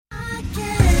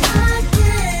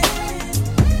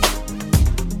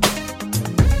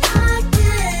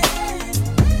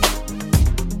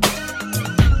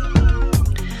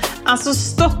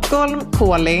Stockholm,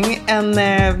 calling, en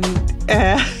ö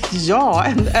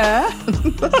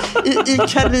i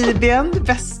Karibien,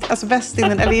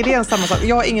 Västindien, eller är det en samma sak?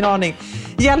 Jag har ingen aning.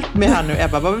 Hjälp mig här nu,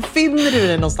 Ebba. Var befinner du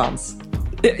dig någonstans?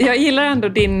 Jag gillar ändå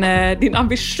din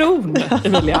ambition,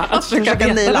 Emilia, att försöka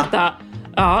veta detta.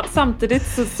 Ja, samtidigt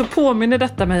så påminner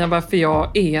detta mig om varför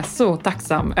jag är så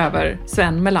tacksam över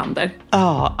Sven Melander.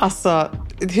 Ja, alltså,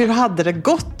 hur hade det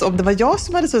gått om det var jag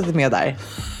som hade suttit med där?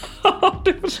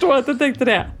 Du förstår att jag tänkte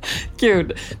det.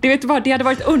 Gud, det hade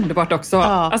varit underbart också.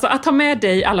 Ja. Alltså att ha med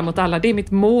dig Alla mot alla, det är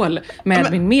mitt mål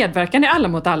med min medverkan i Alla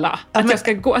mot alla.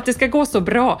 Att det ska gå så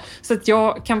bra så att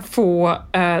jag kan få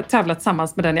tävla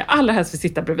tillsammans med den jag allra helst vill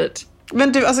sitta bredvid.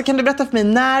 Men du, alltså, kan du berätta för mig,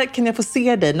 när kan jag få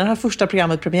se dig? När har första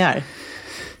programmet premiär?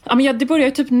 Ja, men det börjar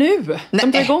ju typ nu. Nej.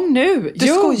 De drar igång nu. Du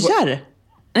skojar?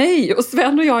 Nej, och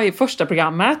Sven och jag är i första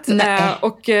programmet.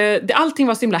 Allting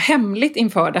var så himla hemligt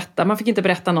inför detta. Man fick inte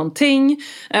berätta någonting.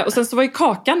 Och sen så var ju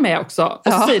Kakan med också.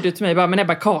 Och så säger du till mig bara, men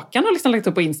Ebba, Kakan har liksom lagt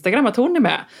upp på Instagram att hon är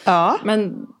med. Ja.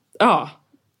 Men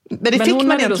det fick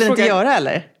man egentligen inte göra,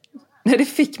 eller? Nej, det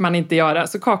fick man inte göra.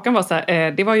 Så Kakan var så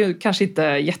här, det var ju kanske inte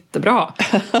jättebra.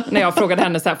 När jag frågade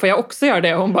henne så här, får jag också göra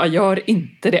det? Och hon bara, gör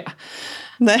inte det.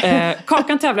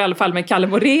 Kakan tävlar i alla fall med Kalle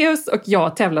Moraeus och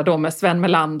jag tävlar då med Sven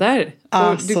Melander.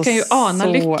 Alltså, och du kan ju ana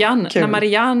lyckan kul.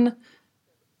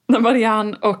 när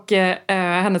Marianne och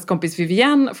hennes kompis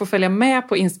Vivienne får följa med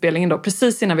på inspelningen då.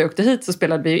 Precis innan vi åkte hit så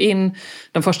spelade vi ju in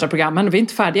de första programmen. Vi är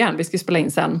inte färdiga än, vi ska spela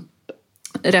in sen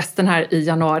resten här i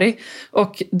januari.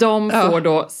 Och de får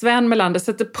då, Sven Melander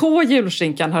sätter på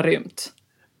julskinkan har rymt.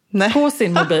 Nej. På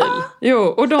sin mobil. Jo,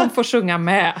 och de får sjunga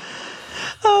med.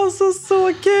 Alltså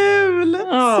så kul!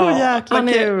 Så jäkla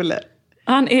kul!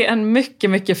 Han är en mycket,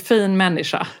 mycket fin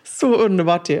människa. Så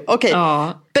underbart ju. Okej,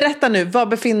 berätta nu, var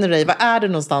befinner du dig? Var är du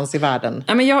någonstans i världen?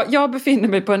 Ja, men jag befinner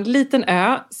mig på en liten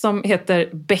ö som heter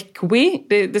Bequia.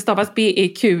 Det stavas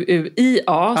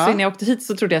B-E-Q-U-I-A. Så när jag åkte hit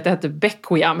så trodde jag att det hette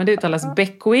Bequia, men det uttalas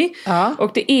Bequia.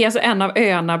 Och det är alltså en av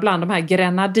öarna bland de här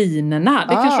Grenadinerna.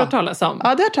 Det kanske du har talas om?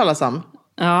 Ja, det har jag talas om.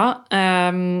 Ja,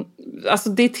 alltså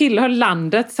det tillhör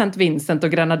landet St. Vincent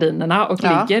och Grenadinerna och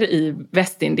ligger i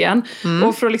Västindien.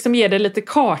 Och för att liksom ge det lite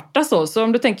karta så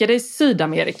om du tänker dig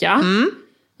Sydamerika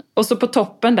och så på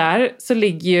toppen där så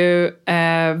ligger ju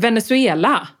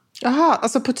Venezuela. Jaha,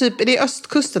 alltså på typ, är det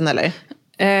östkusten eller?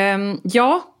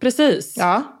 Ja, precis.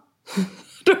 Ja.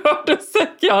 Du hörde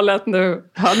säkert jag lät nu.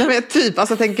 Ja, nej, men typ,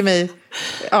 alltså tänker mig,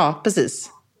 ja, precis.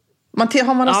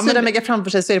 Har man Sydamerika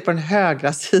framför sig så är det på den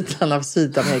högra sidan av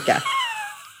Sydamerika.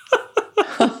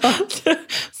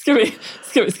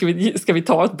 Ska vi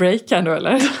ta ett break här nu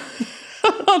eller?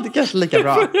 Det kanske är lika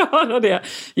bra. Vi får göra det.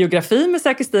 Geografi med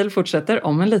säker stil fortsätter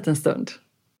om en liten stund.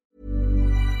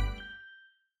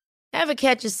 Ever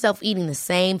catch yourself eating the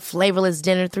same flavorless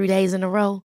dinner 3 days in a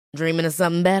row? Dreaming of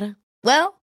something better? Well,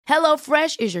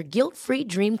 HelloFresh is your guilt-free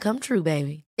dream come true,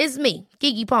 baby. It's me,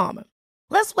 Keke Palmer.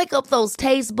 Let's wake up those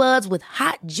taste buds with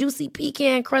hot, juicy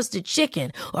pecan-crusted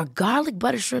chicken or garlic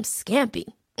butter shrimp scampi.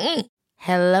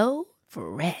 Hello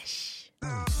Fresh.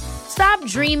 Stop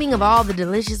dreaming of all the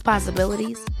delicious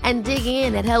possibilities and dig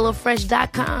in at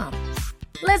HelloFresh.com.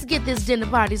 Let's get this dinner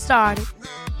party started.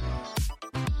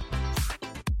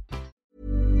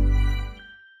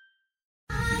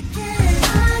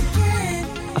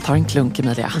 Jag tar en klunk,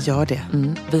 Emilia. Gör det.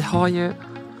 Vi har ju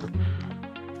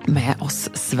med oss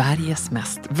Sveriges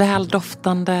mest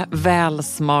väldoftande,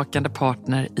 välsmakande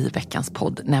partner i veckans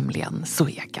podd, nämligen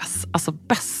Zoegas. Alltså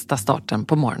bästa starten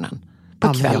på morgonen.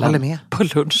 På kvällen, på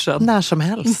lunchen. När som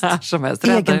helst.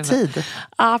 Egen tid.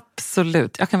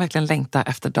 Absolut. Jag kan verkligen längta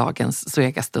efter dagens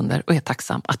Zoegas-stunder och är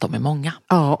tacksam att de är många.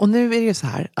 Ja, och nu är det ju så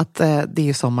här att det är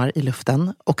ju sommar i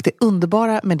luften. Och det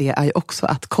underbara med det är ju också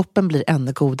att koppen blir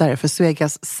ännu godare. För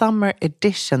Zoegas Summer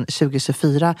Edition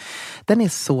 2024, den är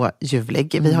så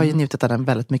ljuvlig. Vi har ju njutit av den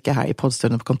väldigt mycket här i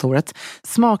poddstunden på kontoret.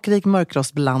 Smakrik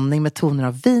mörkrostblandning med toner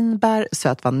av vinbär,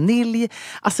 söt vanilj.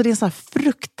 Alltså det är en sån här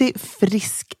fruktig,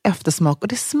 frisk eftersmak. Och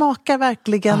det smakar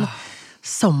verkligen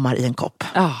sommar i en kopp.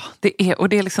 Ja, det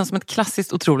är liksom som ett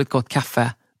klassiskt otroligt gott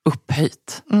kaffe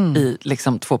upphöjt i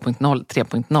liksom 2.0,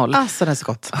 3.0. Alltså det är så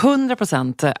gott.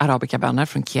 100% arabikabönor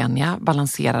från Kenya,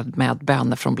 balanserad med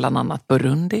bönor från bland annat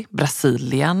Burundi,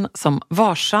 Brasilien, som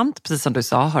varsamt, precis som du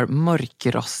sa, har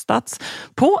mörkrostats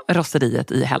på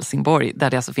rosteriet i Helsingborg, där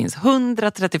det alltså finns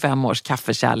 135 års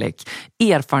kaffekärlek,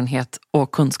 erfarenhet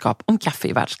och kunskap om kaffe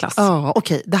i världsklass. Ja,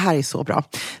 okej. Det här är så bra.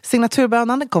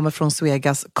 Signaturbönan kommer från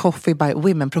Zoegas Coffee by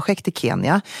Women-projekt i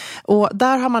Kenya. Och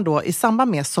där har man då i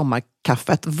samband med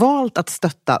kaffet valt att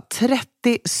stötta 30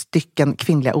 stycken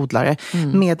kvinnliga odlare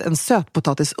med en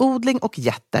sötpotatisodling och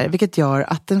jätter, vilket gör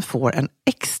att den får en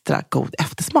extra god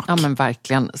eftersmak. Ja men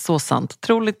verkligen, så sant.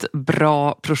 Otroligt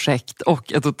bra projekt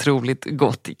och ett otroligt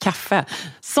gott kaffe.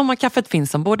 Sommarkaffet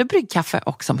finns som både bryggkaffe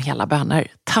och som hela bönor.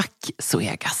 Tack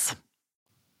Zoegas!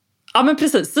 Ja men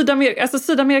precis,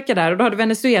 Sydamerika där, och då har du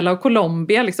Venezuela och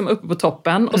Colombia liksom uppe på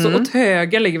toppen och så åt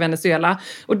höger ligger Venezuela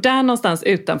och där någonstans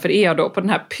utanför är jag då på den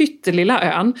här pyttelilla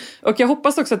ön, och jag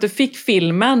hoppas också att du fick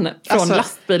filmen från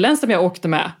lastbilen som jag åkte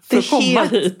med för att komma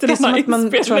hit till. Det är som att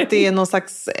man tror att det är någon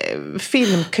slags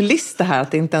filmkuliss det här,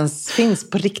 att det inte ens finns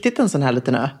på riktigt en sån här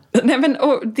liten ö. Nej men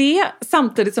och det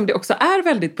samtidigt som det också är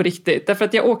väldigt på riktigt, därför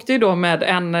att jag åkte ju då med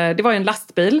det var ju en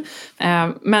lastbil,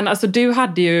 men alltså du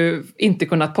hade ju inte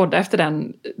kunnat podda efter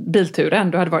den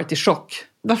bilturen, du hade varit i chock.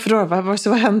 Varför då?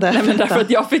 Vad hände? Nej, men därför att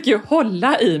jag fick ju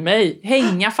hålla i mig,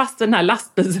 hänga fast i den här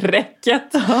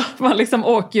lastbilsräcket. Man liksom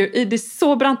åker ju i det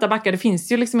så branta backar, det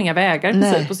finns ju liksom inga vägar i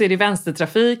princip, och så är det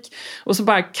vänstertrafik och så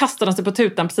bara kastar de sig på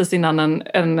tutan precis innan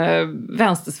en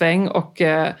vänstersväng och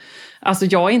alltså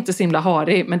jag är inte så himla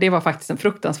harig, men det var faktiskt en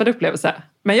fruktansvärd upplevelse.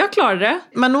 Men jag klarade det.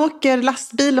 Man åker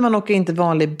lastbil och man åker inte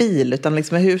vanlig bil, utan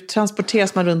liksom hur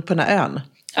transporteras man runt på den här ön?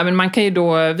 Ja, men man kan ju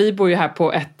då, vi bor ju här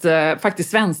på ett faktiskt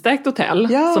svenskägt hotell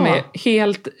som är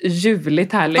helt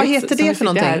ljuvligt härligt. Vad heter det för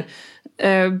någonting?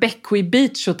 Bequia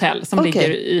Beach Hotel som ligger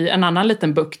i en annan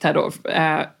liten bukt här då.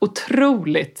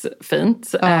 Otroligt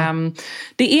fint.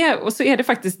 Det är, och så är det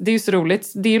faktiskt, det är ju så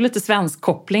roligt, det är ju lite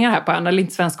svenskkopplingar här på ön, eller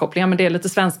inte svenskkopplingar, men det är lite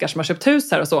svenskar som har köpt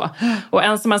hus här och så. Och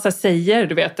en som man så här säger,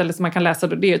 du vet, eller som man kan läsa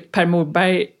då, det är Per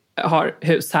Morberg har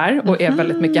hus här och är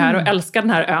väldigt mycket här och älskar den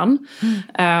här ön.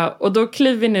 Och då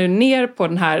kliver vi nu ner på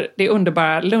det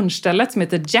underbara lunchstället som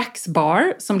heter Jack's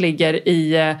Bar, som ligger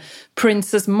i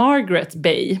Princess Margaret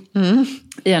Bay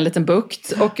i en liten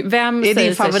bukt. Och vem är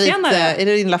säger sig tjänare? Är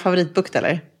det din lilla favoritbukt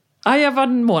eller? Ja, jag var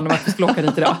mån om att vi skulle åka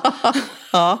dit idag.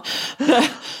 Ja.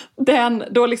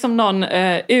 Då liksom någon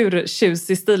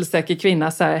urtjusig stilsäker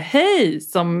kvinna så här, hej,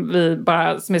 som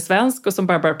är svensk och som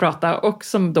bara börjar prata och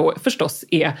som då förstås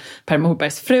är Per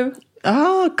Morbergs fru.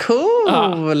 Coolt!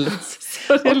 Ja.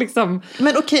 Så det är liksom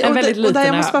men okej, en väldigt liten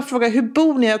jag måste bara fråga, hur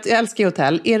bor ni? Jag älskar ju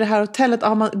hotell. Är det här hotellet,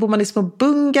 bor man i små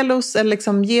bungalows eller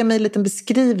liksom, ge mig en liten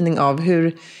beskrivning av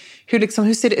hur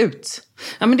ser det ut?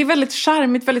 Ja, men det är väldigt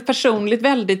charmigt, väldigt personligt,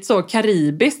 väldigt så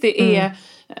karibiskt. Det är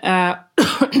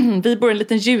vi bor i en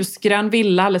liten ljusgrön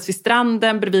villa alldeles vid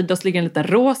stranden. Bredvid oss ligger en liten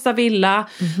rosa villa.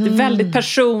 Det är väldigt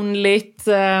personligt.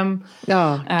 Så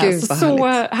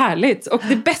härligt. Och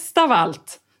det bästa av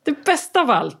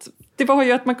allt, det var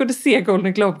ju att man kunde se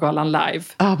Golden Globe-galan live.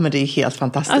 Ja, men det är helt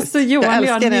fantastiskt. Alltså Johan,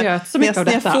 jag njöt så mycket av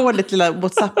detta. Jag får ett lilla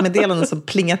WhatsApp-meddelande som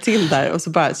plingar till där och så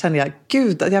bara känner jag,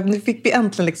 gud, nu fick vi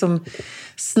äntligen liksom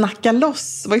snacka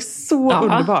loss. Det var ju så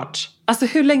underbart. Alltså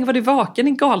hur länge var du vaken,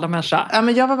 din galna människa? Ja,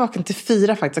 men jag var vaken till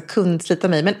 4 faktiskt, jag kunde slita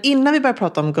mig. Men innan vi börjar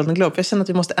prata om Golden Globe, för jag känner att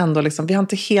vi måste ändå liksom, vi har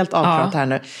inte helt avklarat här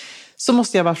nu. Så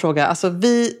måste jag bara fråga, alltså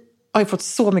vi har ju fått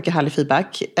så mycket härlig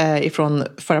feedback ifrån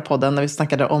förra podden när vi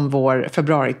snackade om vår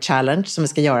februari-challenge som vi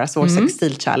ska göra, så vår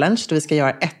sexstil-challenge, där vi ska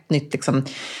göra ett nytt liksom,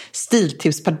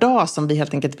 stiltips per dag som vi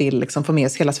helt enkelt vill liksom, få med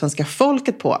oss hela svenska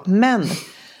folket på. Men,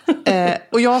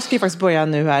 och jag ska ju faktiskt börja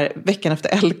nu här veckan efter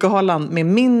Ellegalan med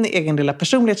min egen lilla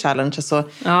personliga challenge. Alltså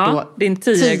då din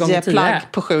 10 plagg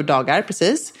på 7 dagar,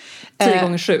 precis.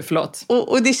 10x7, förlåt.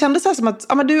 Och det kändes så här som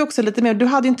att men du är också lite mer, du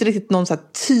hade ju inte riktigt någon så här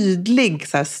tydlig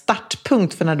så här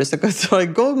startpunkt för när du ska dra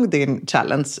igång din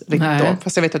challenge riktigt då,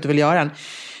 fast jag vet att du vill göra den.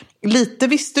 Lite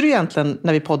visste du egentligen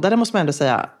när vi poddade, måste man ändå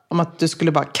säga, om att du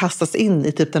skulle bara kastas in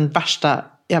i typ den värsta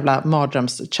jävla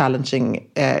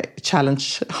challenge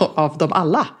av dem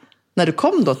alla. När du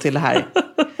kom då till det här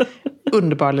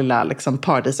underbara lilla liksom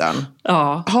paradisön.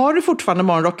 Ja. Har du fortfarande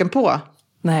morgonrocken på?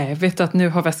 Nej, vet du att nu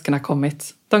har väskorna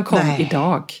kommit. De kom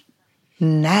idag.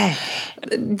 Nej.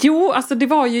 Jo, alltså det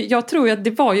var ju, jag tror ju att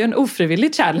det var ju en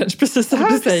ofrivillig challenge, precis som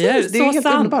du säger. Precis. Det är så helt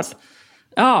underbart.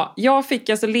 Ja, jag fick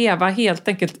alltså leva helt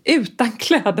enkelt utan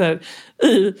kläder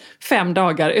i 5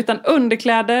 dagar. Utan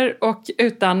underkläder och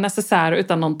utan necessär och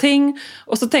utan någonting.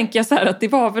 Och så tänker jag så här att det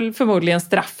var väl förmodligen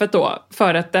straffet då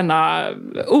för att denna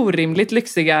orimligt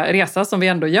lyxiga resa som vi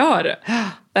ändå gör.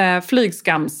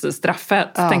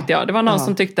 Flygskamsstraffet, tänkte jag. Det var någon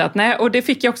som tyckte att nej, och det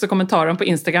fick jag också kommentarer på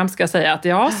Instagram, ska jag säga, att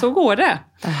ja, så går det.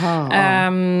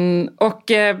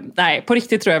 Nej, på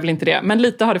riktigt tror jag väl inte det. Men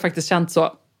lite har det faktiskt känt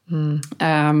så.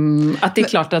 Att det är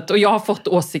klart att, och jag har fått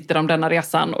åsikter om denna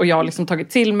resan och jag har liksom tagit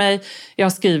till mig, jag har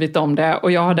skrivit om det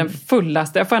och jag har den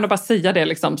fullaste, jag får ändå bara säga det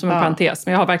liksom som en parentes,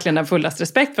 men jag har verkligen den fullaste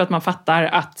respekt för att man fattar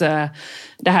att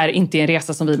det här inte är en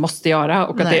resa som vi måste göra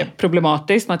och att det är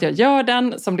problematiskt, men att jag gör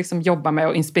den som liksom jobbar med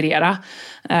att inspirera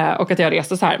och att jag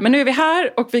reser så här. Men nu är vi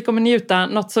här och vi kommer njuta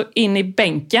något så in i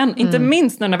bänken, inte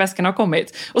minst nu när väskan har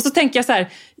kommit. Och så tänker jag så här,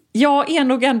 jag är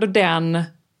nog ändå den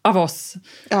av oss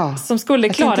som skulle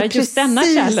klara just denna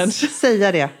challenge.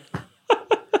 Säga det.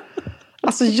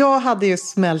 Alltså jag hade ju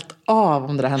smält av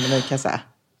om det hände mig, kan jag säga.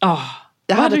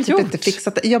 Jag hade typ inte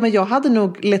fixat det. Ja, men jag hade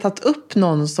nog letat upp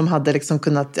någon som hade liksom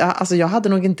kunnat... Alltså jag hade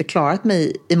nog inte klarat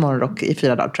mig i morgonrock i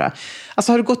 4 dagar, tror jag.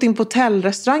 Alltså har du gått in på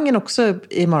hotellrestaurangen också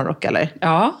i morgonrock, eller?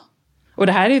 Ja. Och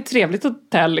det här är ju ett trevligt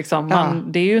hotell liksom.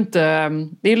 Det är ju inte...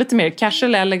 Det är lite mer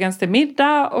casual elegance till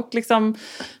middag och liksom...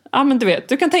 Ja, men du vet,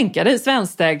 du kan tänka dig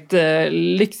svenskägt,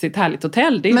 lyxigt, härligt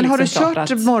hotell. Det är men liksom har du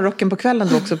kört morgonrocken på kvällen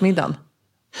då också på middagen?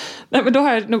 Nej, men då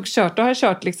har jag nog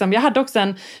kört, liksom. Jag hade också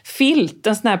en filt,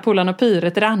 en sån här Polan och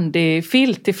Pyret randig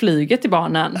filt till flyget till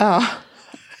barnen. Ja.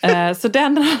 Så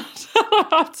den har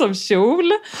jag haft som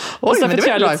kjol. Och så fick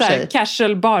jag lite så här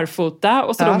casual barfota.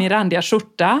 Och så då min randiga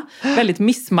skjorta. Väldigt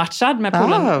missmatchad med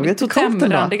Polan.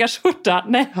 Totemrandiga skjorta.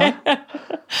 Nej.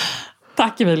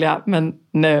 Tack Emilia, men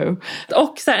no.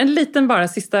 Och så här, en liten bara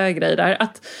sista grej där.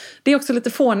 Att det är också lite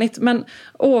fånigt, men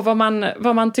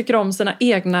vad man tycker om sina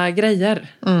egna grejer.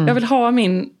 Jag vill ha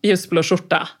min ljusblå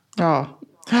skjorta. Ja.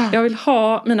 Jag vill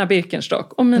ha mina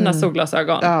Birkenstock och mina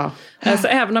solglasögon. Ja. Så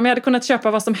även om jag hade kunnat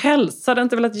köpa vad som helst så hade jag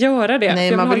inte velat göra det.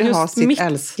 Nej, man vill ju ha sitt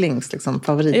älsklings liksom,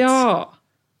 favorit. Ja,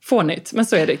 fånigt. Men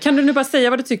så är det. Kan du nu bara säga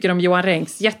vad du tycker om Johan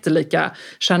Renks jättelika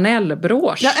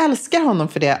Chanel-brås? Jag älskar honom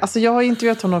för det. Alltså jag har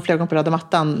intervjuat honom flera gånger på röda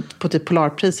mattan på typ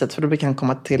Polarpriset, för då brukar han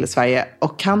komma till Sverige.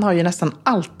 Och han har ju nästan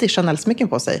alltid Chanel-smycken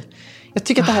på sig. Jag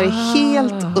tycker att det här är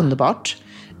helt underbart.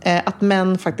 Att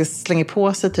män faktiskt slänger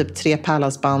på sig typ 3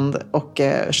 pärlhalsband och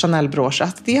Chanel-brås.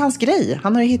 Alltså det är hans grej.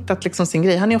 Han har ju hittat liksom sin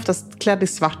grej. Han är oftast klädd i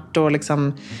svart och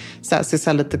liksom ser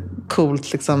så lite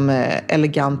coolt, liksom,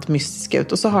 elegant, mystisk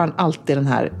ut. Och så har han alltid den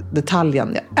här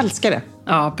detaljen. Jag älskar det.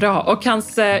 Ja, bra. Och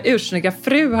hans ursnygga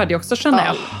fru hade ju också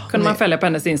Chanel. Kunde man följa på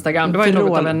hennes Instagram. Det var ju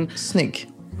något av en... snygg.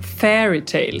 Fairy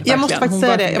tale, verkligen. Jag måste faktiskt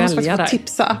säga det. Jag måste faktiskt få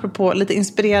tipsa, apropå lite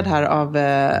inspirerad här av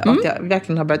att jag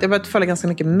verkligen har börjat följa ganska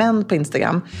mycket män på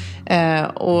Instagram.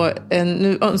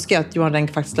 Nu önskar jag att Johan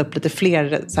Renck faktiskt la upp lite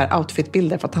fler så här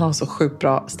outfitbilder, för att han har så sjukt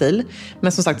bra stil.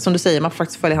 Men som sagt, som du säger, man får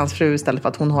faktiskt följa hans fru istället, för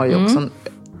att hon har ju också en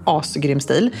asgrym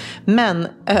stil. Men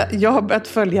jag har börjat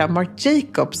följa Marc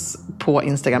Jacobs på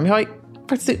Instagram. Jag har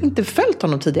faktiskt inte följt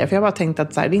honom tidigare, för jag har bara tänkt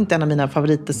att så här, det är inte en av mina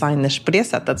favoritdesigners på det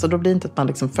sättet, så då blir det inte att man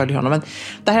liksom följer honom. Men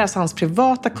det här är alltså hans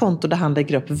privata konto där han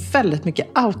lägger upp väldigt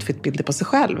mycket outfitbilder på sig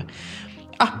själv.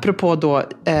 Apropå då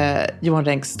Johan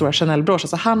Renks stora Chanel-brås,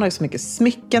 alltså han har ju så mycket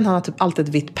smycken, han har typ alltid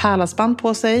ett vitt pärlhalsband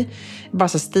på sig, bara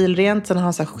så stilrent, sen har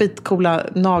han så här skitcoola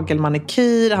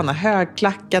nagelmanikyr, han har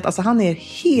högklackat, alltså han är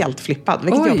helt flippad,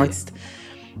 vilket jag faktiskt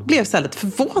blev så lite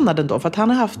förvånad ändå, för att han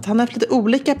har haft lite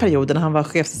olika perioder. När han var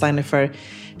chefsdesigner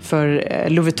för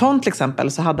Louis Vuitton till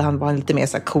exempel, så var han lite mer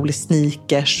så här cool i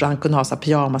sneakers och han kunde ha så här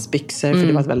pyjamasbyxor, för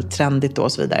det var väldigt trendigt då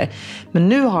och så vidare. Men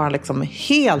nu har han liksom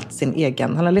helt sin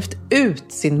egen, han har lyft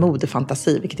ut sin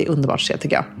modefantasi, vilket är underbart att se,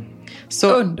 tycker jag.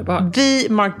 Så underbart.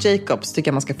 Marc Jacobs tycker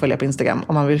jag man ska följa på Instagram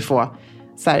om man vill få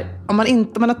så här, om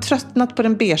man har tröttnat på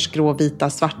den beigegrå, vita,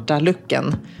 svarta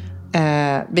looken.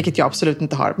 Vilket jag absolut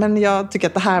inte har. Men jag tycker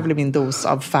att det här blir min dos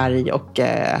av färg och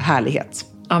härlighet.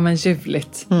 Ja, men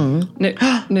ljuvligt.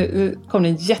 Nu kom det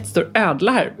en jättestor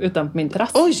ödla här utanför min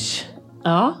terrass. Oj!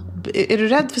 Ja. Är du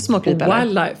rädd för småkryp eller?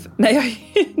 Wildlife. Nej, jag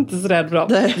är inte så rädd för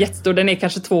dem. Jättestor, den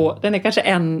är kanske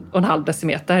 1,5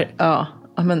 decimeter. Ja.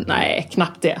 Men... Nej,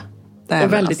 knappt det. Nej,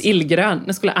 och väldigt illgrön.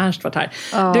 Nu skulle Ernst varit här.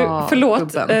 Du,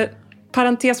 förlåt.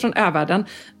 Parentes från övärlden.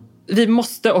 Vi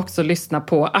måste också lyssna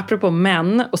på, apropå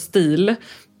män och stil,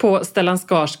 på Stellan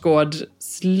Skarsgårds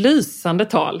lysande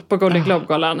tal på Golden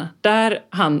Globe-galan, där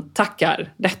han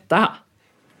tackar detta.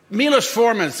 Milos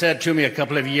Forman said to me a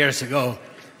couple of years ago,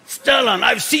 Stellan,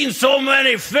 I've seen so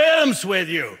many films with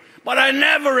you, but I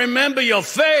never remember your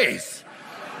face.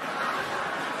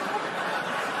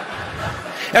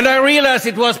 And I realized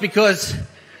it was because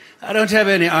I don't have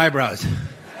any eyebrows.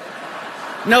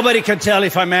 Nobody can tell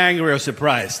if I'm angry or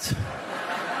surprised.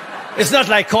 It's not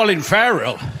like Colin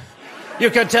Farrell.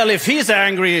 You can tell if he's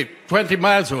angry 20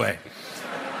 miles away.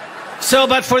 So,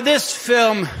 but for this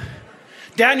film,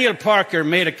 Daniel Parker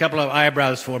made a couple of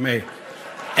eyebrows for me.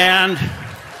 And...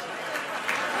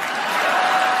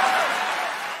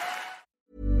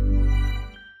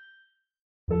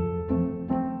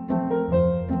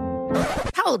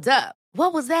 Hold Hold up.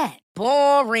 What was that?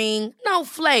 Boring. No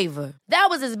flavor. That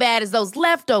was as bad as those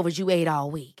leftovers you ate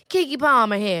all week. Keke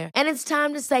Palmer here, and it's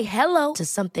time to say hello to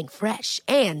something fresh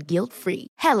and guilt-free.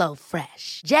 Hello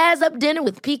Fresh. Jazz up dinner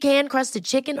with pecan-crusted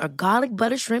chicken or garlic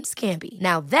butter shrimp scampi.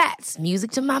 Now that's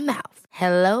music to my mouth.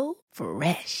 Hello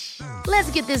Fresh.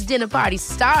 Let's get this dinner party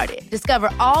started. Discover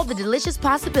all the delicious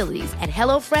possibilities at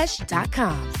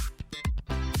hellofresh.com.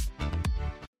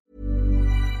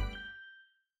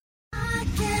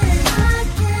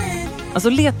 Alltså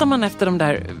letar man efter de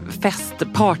där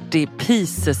festparty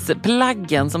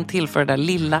pieces-plaggen som tillför det där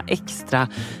lilla extra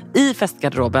i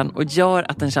festgarderoben och gör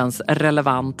att den känns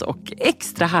relevant och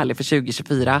extra härlig för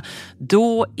 2024,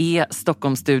 då är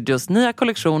Stockholm Studios nya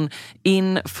kollektion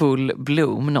In Full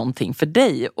Bloom någonting för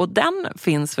dig. Och den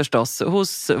finns förstås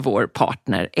hos vår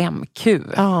partner MQ.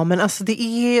 Ja, men alltså det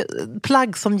är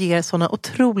plagg som ger såna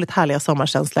otroligt härliga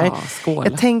sommarkänslor. Ja, skål.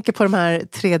 Jag tänker på de här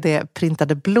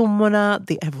 3D-printade blommorna,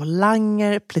 det är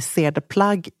volanger, plisserade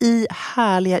plagg i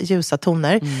härliga ljusa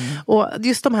toner. Och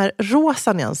just de här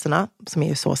rosa nyanserna, som är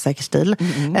ju så säker stil,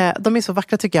 de är så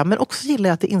vackra tycker jag. Men också gillar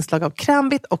jag att det är inslag av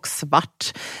krämvitt och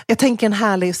svart. Jag tänker en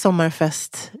härlig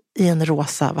sommarfest i en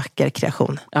rosa vacker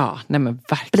kreation. Ja, nej men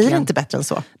verkligen. Blir det inte bättre än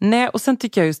så? Nej, och sen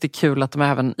tycker jag just det är kul att de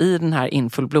även i den här In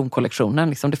Full Bloom-kollektionen,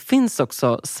 liksom, det finns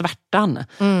också svärtan.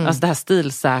 Alltså det här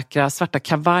stilsäkra, svarta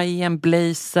kavajen,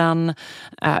 blazen,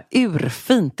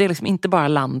 urfint. Det är liksom inte bara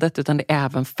landet utan det är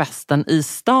även festen i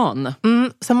stan.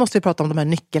 Sen måste vi prata om de här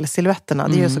nyckelsilhuetterna.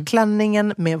 Det är ju så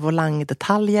klänningen med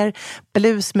volangdetaljer,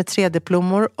 blus med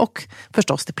 3D-blommor och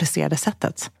förstås det plisserade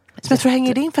sättet. Som jag tror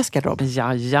hänger i din festgarderob.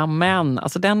 Jajamän,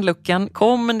 alltså den looken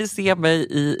kommer ni se mig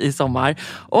i sommar.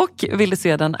 Och vill du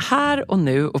se den här och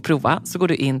nu och prova så går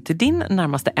du in till din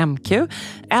närmaste MQ.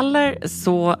 Eller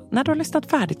så när du har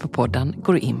lyssnat färdigt på podden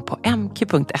går du in på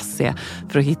mq.se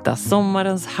för att hitta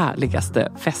sommarens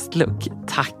härligaste festlook.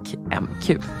 Tack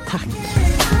MQ, tack.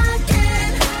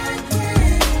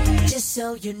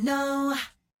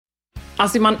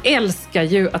 Alltså man älskar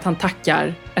ju att han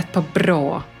tackar ett par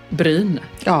bra bryn.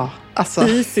 Ja, alltså.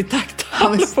 I sitt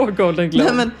tacktal på Golden Globe.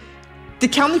 Nej, men det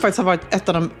kan ju faktiskt ha varit ett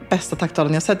av de bästa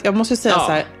tacktalen jag sett. Jag måste ju säga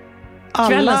så här.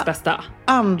 Kvällens bästa.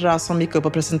 Andra som gick upp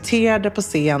och presenterade på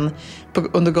scen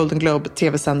under Golden Globe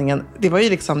tv-sändningen, det var ju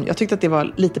liksom, jag tyckte att det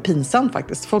var lite pinsamt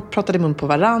faktiskt. Folk pratade i mun på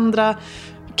varandra.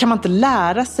 Kan man inte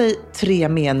lära sig 3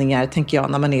 meningar, tänker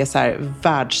jag, när man är så här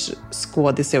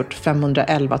världsskådis, gjort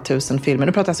 511 000 filmer.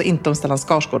 Nu pratar jag alltså inte om Stellan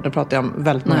Skarsgård, nu pratar jag om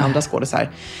väldigt många andra skådisar.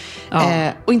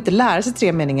 Ja. Och inte lära sig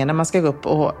 3 meningar när man ska gå upp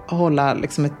och hålla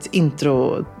liksom ett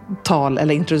introtal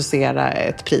eller introducera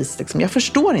ett pris. Liksom. Jag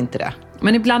förstår inte det.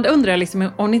 Men ibland undrar jag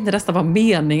liksom, om det inte nästan var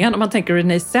meningen. Om man tänker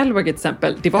Renée Zellweger till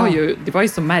exempel. Det var ju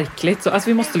så märkligt. Så, alltså,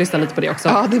 vi måste lyssna lite på det också.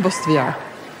 Ja, det måste vi göra.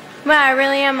 Well, I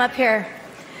really am up here.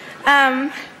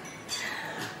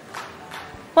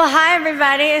 Well, hi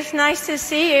everybody. It's nice to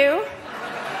see you.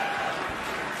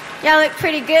 Y'all look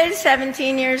pretty good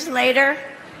 17 years later.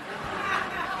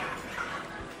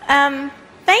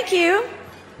 Thank you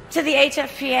to the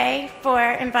HFPA for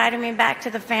inviting me back to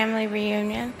the family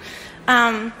reunion.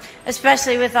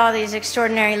 Especially with all these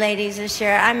extraordinary ladies this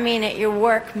year. I mean it, your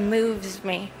work moves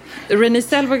me. Renée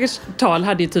Zellwegers tal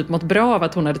hade ju typ mått bra av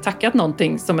att hon hade tackat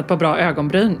någonting som ett par bra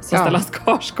ögonbryn som Stellan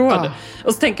Skarsgård. Ja.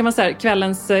 Och så tänker man så här,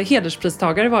 kvällens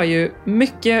hederspristagare var ju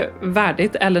mycket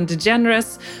värdigt. Ellen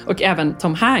DeGeneres och även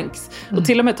Tom Hanks. Och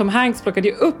till och med Tom Hanks plockade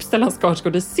ju upp Stellan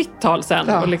Skarsgård i sitt tal sen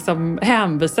och liksom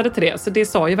hänvisade till det. Så det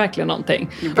sa ju verkligen någonting.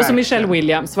 Verkligen. Och så Michelle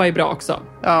Williams var ju bra också.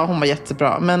 Ja, hon var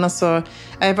jättebra. Men alltså,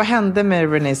 vad hände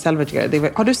med Renée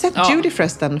Zellweger? Har du sett Judy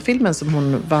förresten, filmen som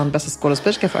hon vann bästa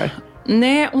skådespelerska för?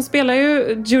 Nej, hon spelar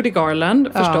ju Judy Garland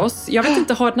förstås. Jag vet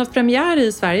inte, har det något premiär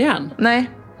i Sverige än?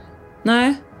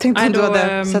 Nej. Tänkte Nej, du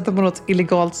hade sett det på något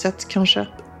illegalt sätt kanske?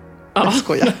 Ja. Jag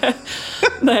skojar.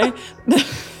 Nej.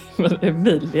 Men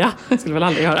Emilia skulle väl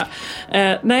aldrig göra.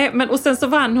 Nej, men och sen så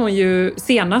vann hon ju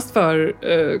senast för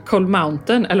Cold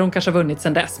Mountain, eller hon kanske har vunnit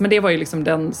sen dess, men det var ju liksom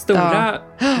den stora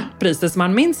priset som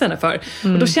man minns henne för.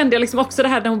 Och då kände jag liksom också det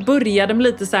här när hon började med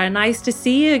lite så här nice to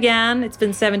see you again, it's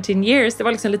been 17 years, det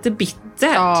var liksom lite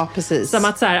bittert. Ja, precis. Som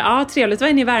att så här, trevligt att vara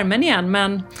inne i värmen igen,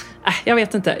 men jag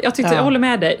vet inte. Jag tyckte, jag håller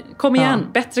med dig. Kom igen,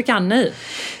 bättre kan ni.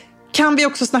 Kan vi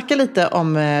också snacka lite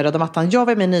om röda mattan? Jag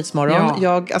var med i Nyhetsmorgon.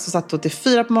 Ja. Jag satt då till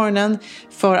 4 på morgonen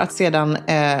för att sedan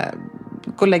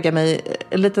gå och lägga mig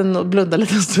blunda en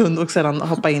liten stund och sedan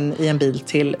hoppa in i en bil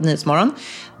till Nyhetsmorgon.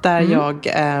 Där jag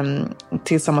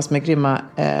tillsammans med grymma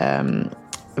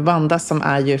Vanda, som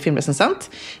är ju filmrecensent,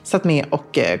 satt med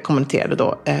och kommenterade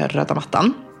då röda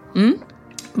mattan.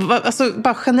 Alltså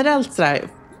bara generellt sådär,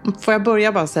 får jag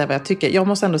börja bara säga vad jag tycker? Jag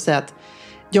måste ändå säga att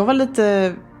jag var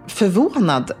lite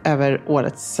förvånad över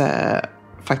årets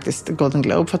faktiskt Golden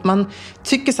Globe. För att man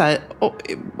tycker så här,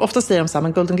 ofta säger de så här,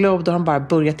 men Golden Globe, då har de bara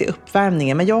börjat i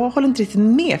uppvärmningen. Men jag håller inte riktigt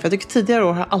med, för jag tycker tidigare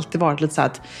år har alltid varit lite så här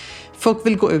att folk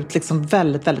vill gå ut liksom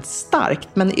väldigt, väldigt starkt.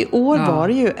 Men i år var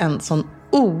det ju en sån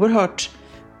oerhört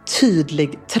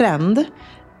tydlig trend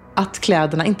att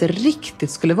kläderna inte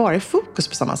riktigt skulle vara i fokus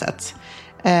på samma sätt.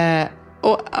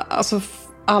 Och alltså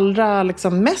allra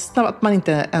liksom mest av att man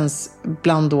inte ens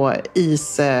bland då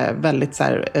väldigt så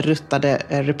här ruttade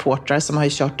reportrar som har ju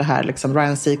kört det här liksom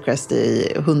Ryan Seacrest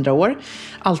i 100 år,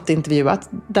 alltid intervjuat,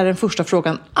 där den första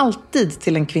frågan alltid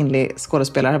till en kvinnlig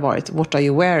skådespelare har varit what are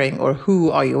you wearing or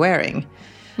who are you wearing?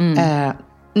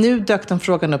 Nu dök den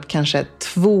frågan upp kanske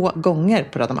 2 gånger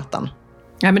på röda mattan.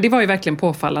 Ja, men det var ju verkligen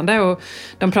påfallande, och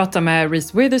de pratar med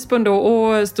Reese Witherspoon då,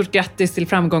 och stort grattis till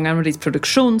framgångar med ditt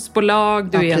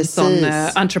produktionsbolag, du är en sån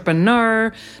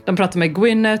entreprenör. De pratar med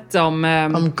Gwyneth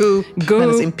om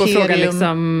Goop och frågar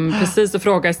liksom, precis, och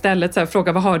frågar istället så här,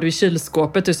 fråga vad har du i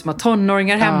kylskåpet, du som har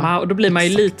tonåringar hemma, och då blir man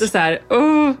ju lite så här,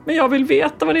 men jag vill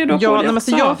veta vad det är då.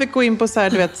 Alltså, jag fick gå in på så här,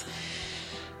 du vet,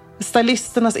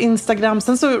 stylisternas Instagram,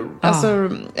 sen så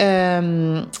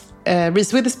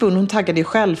Reese Witherspoon, hon taggade ju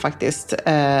själv faktiskt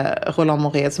Roland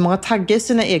Moret. Så många taggar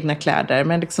sina egna kläder,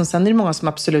 men liksom, sen är det många som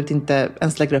absolut inte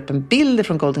ens lägger upp en bild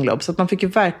från Golden Globe. Så att man fick ju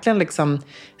verkligen liksom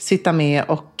sitta med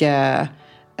och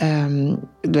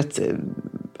du vet,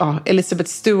 Elizabeth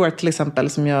Stewart till exempel,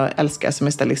 som jag älskar, som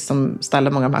är stylist, som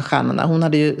stylar många av de här stjärnorna. Hon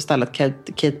hade ju stylat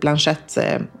Kate Blanchett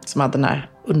som hade den här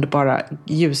underbara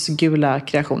ljusgula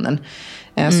kreationen.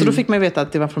 Så då fick man ju veta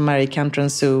att det var från Mary Cantor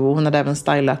and Sue. Hon hade även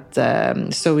stylat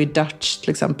Zoe Dutch till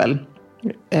exempel,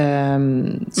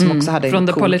 som också hade från en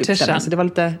The cool Politician. Så det var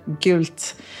lite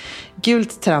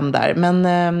gult trend där.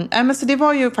 Men så det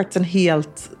var ju faktiskt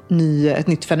ett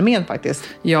nytt fenomen faktiskt.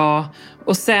 Ja,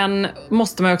 och sen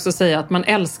måste man också säga att man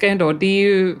älskar ju då, det är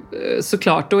ju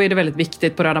såklart, då är det väldigt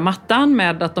viktigt på röda mattan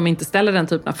med att de inte ställer den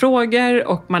typen av frågor,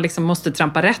 och man liksom måste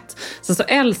trampa rätt. Sen så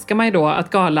älskar man ju då att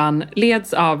galan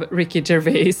leds av Ricky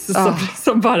Gervais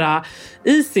som bara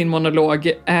i sin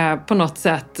monolog på något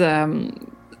sätt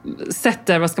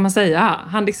sätter, vad ska man säga,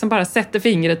 han liksom bara sätter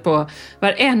fingret på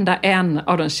varenda en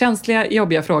av de känsliga,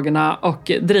 jobbiga frågorna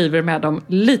och driver med dem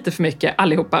lite för mycket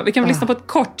allihopa. Vi kan väl lyssna på ett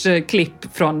kort klipp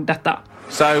från detta.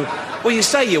 So, well, you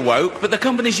say you're woke, but the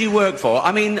companies you work for,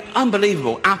 I mean,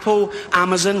 unbelievable. Apple,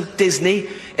 Amazon, Disney.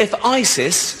 If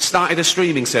ISIS started a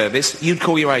streaming service, you'd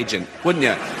call your agent, wouldn't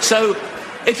you? So,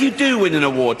 if you do win an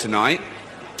award tonight,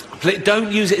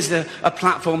 don't use it as a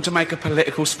platform to make a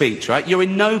political speech, right? You're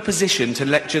in no position to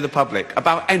lecture the public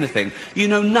about anything. You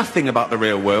know nothing about the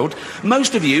real world.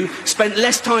 Most of you spent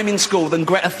less time in school than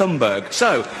Greta Thunberg.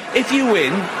 So, if you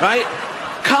win, right,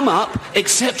 come up,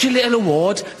 accept your little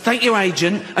award, thank your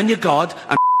agent and your God,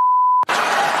 and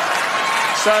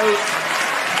so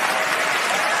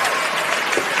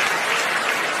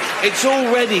it's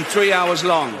already 3 hours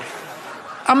long.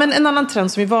 Ja, men en annan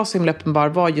trend som ju var så himla uppenbar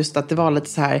var just att det var lite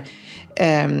så här,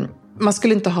 man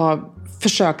skulle inte ha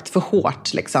försökt för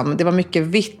hårt liksom. Det var mycket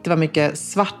vitt, det var mycket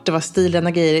svart, det var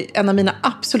stilrena grejer. En av mina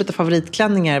absoluta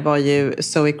favoritklänningar var ju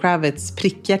Zoe Kravitz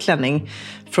prickiga klänning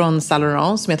från Saint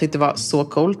Laurent, som jag tyckte var så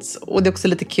coolt. Och det är också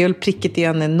lite kul, prickigt är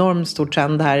en enormt stor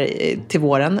trend här till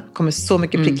våren. Det kommer så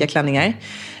mycket prickiga klänningar.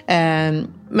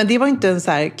 Men det var inte en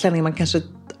så här klänning man kanske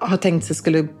har tänkt sig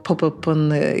skulle poppa upp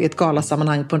i ett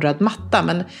galasammanhang på en röd matta.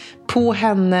 Men på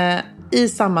henne i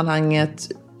sammanhanget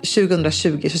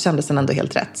 2020 så kändes den ändå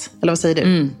helt rätt. Eller vad säger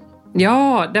du?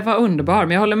 Ja, det var underbar.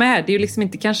 Men jag håller med. Det är ju liksom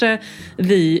inte kanske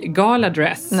the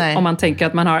galadress. Nej. Om man tänker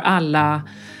att man har alla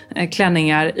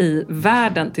klänningar i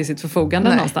världen till sitt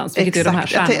förfogande någonstans. Vilket ju de här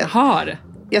stjärnorna har.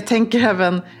 Jag tänker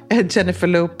även Jennifer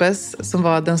Lopez som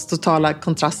var den totala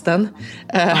kontrasten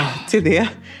till det.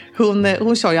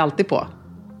 Hon kör ju alltid på.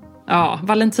 Ja,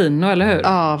 Valentino, eller hur?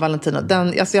 Ja, Valentino.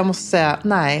 Alltså jag måste säga,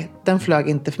 nej, den flög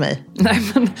inte för mig. Nej,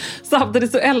 men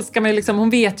samtidigt så älskar man ju liksom, hon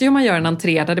vet ju hur man gör en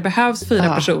entré där det behövs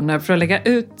 4 personer för att lägga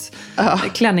ut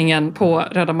klänningen på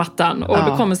röda mattan. Och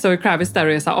då kommer Zoe Kravitz där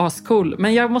och är så ascool.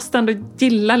 Men jag måste ändå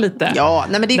gilla lite. Ja,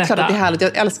 nej, men det är klart att det är härligt.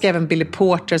 Jag älskar även Billy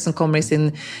Porter som kommer i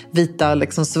sin vita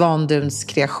liksom,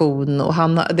 svandunskreation. Och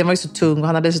den var ju så tung och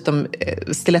han hade dessutom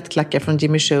stilettklackar från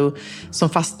Jimmy Choo som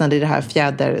fastnade i det här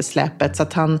fjädersläpet. Så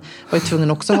att han var ju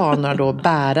tvungen också att ha några då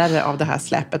bärare av det här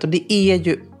släpet. Och det är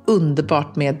ju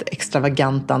underbart med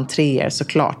extravaganta entréer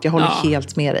såklart. Jag håller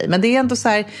helt med dig. Men det är ändå så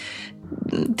här,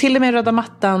 till och med röda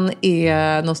mattan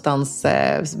är någonstans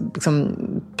liksom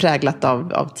präglat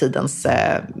av tidens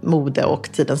mode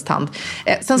och tidens tand.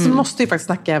 Sen så måste jag faktiskt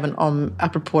snacka även om,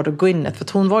 apropå då Gwyneth, för att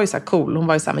hon var ju så här cool. Hon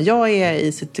var ju så här, men jag är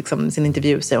i sin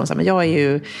intervju säger hon så här, men jag är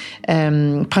ju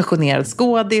pensionerad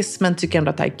skådis men tycker ändå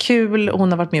att det här är kul.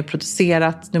 Hon har varit med och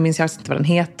producerat, nu minns jag inte vad den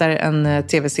heter, en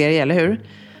tv-serie, eller hur?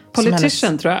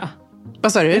 Politician tror jag.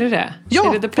 Vad sa du? Är det det? Ja,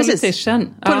 är det The Politician?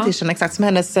 Politician, exakt. Som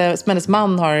hennes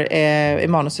man är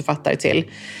manusförfattare till.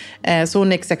 Så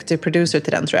hon är executive producer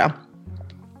till den, tror jag.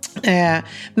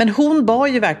 Men hon var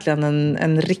ju verkligen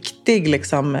en riktig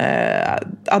liksom,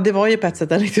 det var ju på ett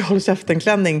sätt en riktig håll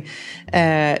käften-klänning.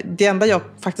 Det enda jag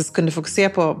faktiskt kunde fokusera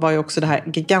på var ju också det här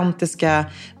gigantiska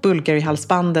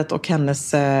Bulgari-halsbandet och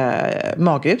hennes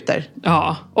magrutor.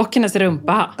 Ja, och hennes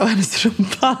rumpa. Och hennes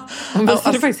rumpa. Hon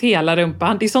visade faktiskt hela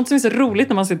rumpan. Det är sånt som är så roligt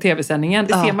när man ser tv-sändningen.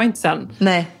 Det ser man inte sen.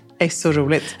 Nej. Det är så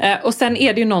roligt. Och sen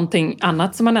är det ju någonting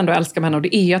annat som man ändå älskar med henne, och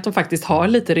det är ju att hon faktiskt har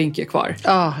lite rynkor kvar.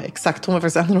 Ja, exakt. Hon var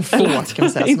faktiskt en av de få, kan man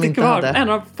säga, som inte kvar, hade. En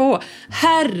av de få.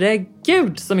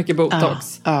 Herregud, så mycket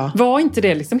botox. Var inte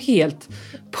det liksom helt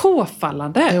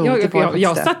påfallande? Jo,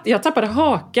 jag tappade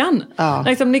hakan.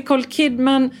 Liksom Nicole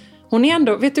Kidman, hon är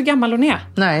ändå, vet du hur gammal hon är?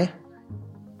 Nej.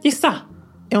 Gissa.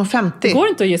 Är hon 50? Det går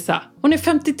inte att gissa. Hon är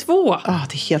 52.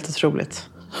 Det är helt otroligt.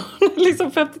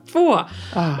 Liksom 52.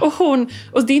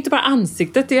 Och det är inte bara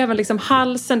ansiktet, det är även liksom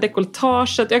halsen,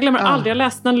 dekolletaget. Jag glömmer aldrig, jag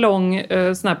läste en lång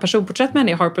sån här personporträtt med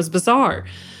henne i Harper's Bazaar,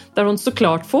 där hon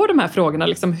såklart får de här frågorna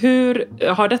liksom, hur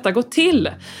har detta gått till?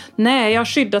 Nej, jag har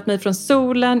skyddat mig från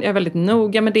solen, jag är väldigt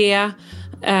noga med det.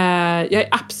 Jag är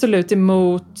absolut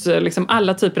emot liksom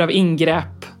alla typer av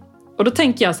ingrepp. Och då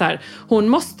tänker jag så här, hon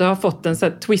måste ha fått en så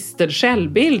här twisted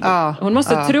självbild. Hon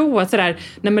måste tro att sådär,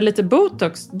 nej men lite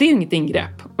botox, det är ju inget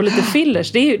ingrepp. Och lite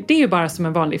fillers, det är ju bara som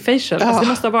en vanlig facial. Alltså det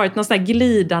måste ha varit någon sån här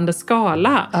glidande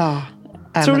skala.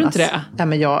 Tror du inte det? Ja,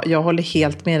 men jag håller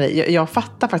helt med dig. Jag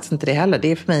fattar faktiskt inte det heller.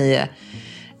 Det är för mig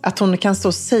att hon kan stå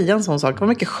och säga en sån sak. Det var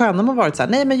mycket skönare om hon varit så här,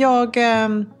 nej men jag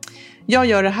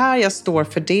gör det här, jag står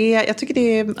för det. Jag tycker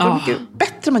det var mycket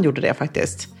bättre om man gjorde det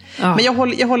faktiskt. Men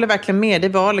jag håller verkligen med. Det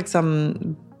var liksom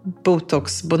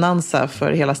botox-bonanza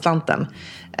för hela slanten.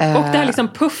 Och det här liksom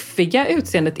puffiga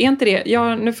utseendet, är inte det...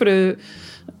 nu får du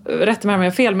rätta mig om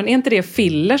jag har fel, men är inte det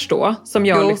fillers då? Som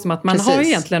gör liksom att man precis. Har ju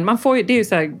egentligen... Man får ju, det är ju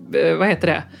så här, vad heter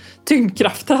det?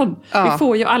 Tyngdkraften. Vi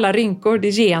får ju alla rynkor, det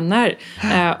är gener.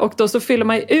 Och då så fyller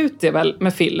man ut det väl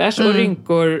med fillers. Och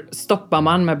rynkor stoppar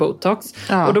man med botox.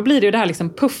 Och då blir det ju det här liksom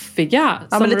puffiga.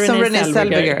 Som lite som Renée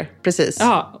Zellweger. Precis.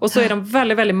 Ja, och så är de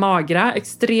väldigt, väldigt magra.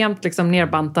 Extremt liksom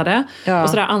nerbantade. Och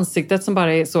så där ansiktet som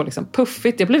bara är så liksom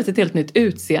puffigt. Det har blivit ett helt nytt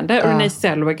utseende. Och Renée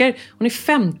Zellweger, hon är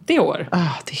 50 år.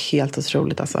 Det är helt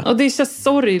otroligt alltså. Och det känns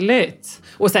sorgligt.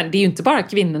 Och sen, det är ju inte bara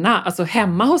kvinnorna. Alltså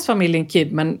hemma hos familjen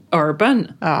Kidman Urban.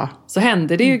 Så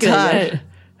händer det ju grejer.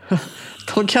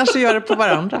 De kanske gör det på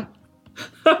varandra.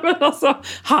 Men alltså,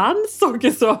 han såg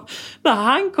ju så... När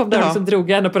han kom där och liksom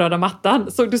drog henne på röda mattan.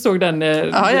 Du såg den...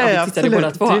 vi tittade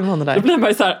båda två. Då blev man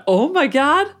ju så här, oh my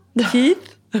god, Keith.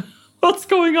 What's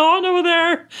going on over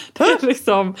there? Det är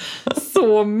liksom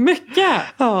så mycket.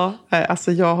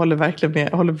 Alltså jag håller verkligen med.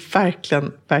 Jag håller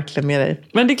verkligen med dig.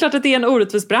 Men det är klart att det är en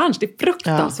orättvis bransch. Det är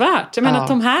fruktansvärt. Jag menar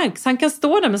Tom Hanks, han kan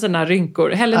stå där med sina rynkor.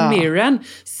 Helen Mirren,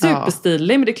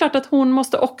 superstilig. Men det är klart att hon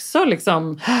måste också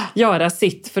liksom göra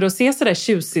sitt för att se sådär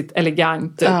tjusigt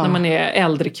elegant ut när man är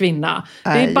äldre kvinna. Det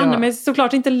är banne mig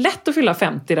såklart inte lätt att fylla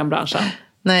 50 i den branschen.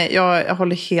 Nej, jag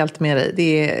håller helt med dig.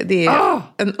 Det är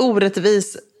en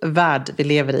orättvis värld vi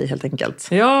lever i helt enkelt.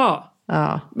 Ja.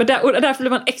 Men därför blir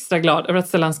man extra glad över att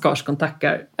Stellan Skarsgård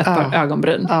tackar ett par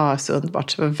ögonbryn. Så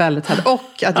underbart. Det var väldigt härligt.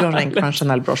 Och att John Renck har en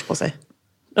Chanel-brosch på sig.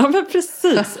 Ja, men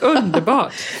precis.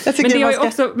 Underbart.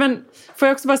 Men får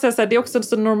jag också bara säga så här, det är också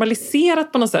så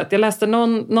normaliserat på något sätt. Jag läste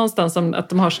någonstans om att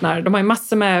de har ju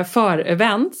massor med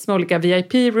för-events med olika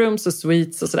VIP-rooms och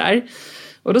suites och sådär.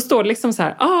 Och då står det liksom så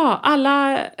här,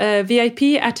 alla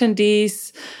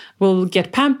VIP-attendees will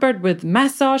get pampered with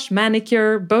massage,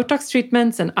 manicure, botox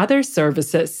treatments and other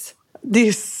services. Det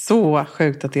är så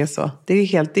sjukt att det är så. Det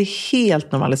är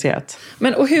helt normaliserat.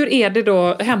 Men och hur är det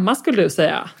då hemma skulle du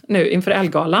säga nu inför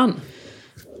Ellegalan?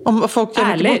 Om folk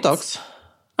gör mycket botox?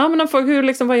 Ja, men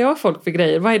vad gör folk för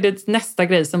grejer? Vad är det nästa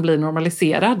grej som blir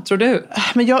normaliserad, tror du?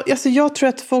 Men jag tror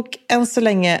att folk än så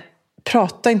länge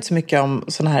pratar inte så mycket om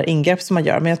sådana här ingrepp som man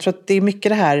gör. Men jag tror att det är mycket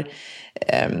det här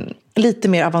lite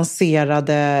mer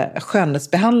avancerade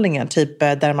skönhetsbehandlingar. Typ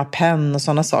Dermapen och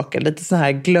sådana saker. Lite sådana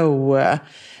här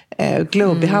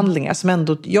glow-behandlingar som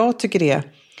ändå jag tycker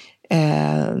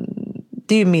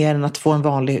det är ju mer än att få en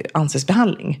vanlig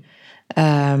ansiktsbehandling.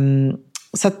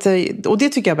 Så att, och det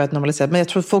tycker jag har börjat normalisera. Men jag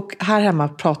tror att folk här hemma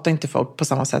pratar inte folk på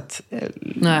samma sätt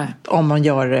om man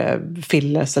gör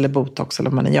fillers eller botox eller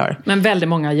vad man gör. Men väldigt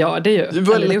många gör det ju.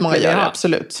 Väldigt många gör det,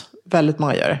 absolut. Väldigt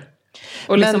många gör det.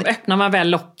 Och liksom öppnar man väl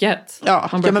locket. Ja,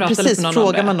 men precis.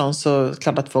 Frågar man någon så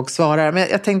klart att folk svarar. Men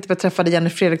jag tänkte att jag träffade Jenny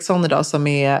Fredriksson idag som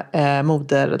är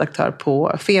moderedaktör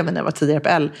på Femina. Jag var tidigare på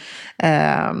L.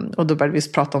 Och då började vi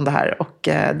just prata om det här. Och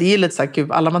det är ju lite så här,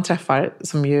 gud, alla man träffar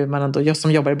som ju man ändå, just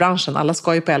som jobbar i branschen, alla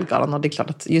ska ju på L-galan. Och det är klart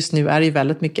att just nu är det ju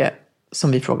väldigt mycket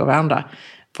som vi frågar varandra.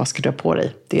 Vad ska du ha på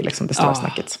dig? Det är liksom det stora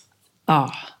snacket.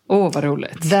 Ja. Vad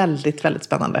roligt. Väldigt, väldigt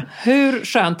spännande. Hur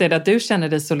skönt är det att du känner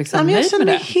dig så liksom nöjd med det? Jag känner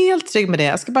mig helt trygg med det.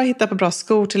 Jag ska bara hitta på bra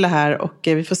skor till det här och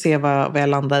vi får se vad jag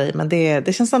landar i. Men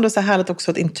det känns ändå så härligt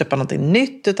också att inte köpa någonting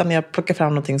nytt utan jag plockar fram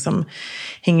någonting som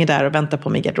hänger där och väntar på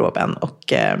mig i garderoben.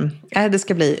 Och det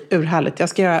ska bli urhärligt. Jag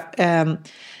ska göra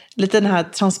lite den här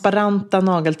transparenta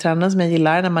nageltrenden som jag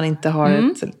gillar när man inte har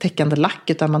ett täckande lack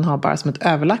utan man har bara som ett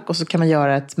överlack och så kan man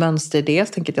göra ett mönster i det.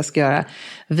 Så tänker jag att jag ska göra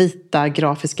vita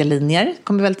grafiska linjer. Det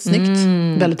kommer väldigt snyggt.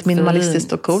 Väldigt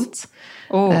minimalistiskt och coolt.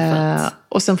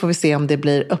 Och sen får vi se om det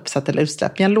blir uppsatt eller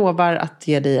utsläpp. Jag lovar att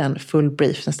ge dig en full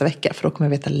brief nästa vecka för då kommer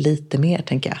jag veta lite mer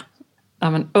tänker jag. Ja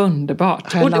men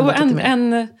underbart. Och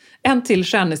en till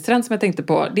skönhetstrend som jag tänkte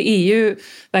på. Det är ju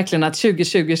verkligen att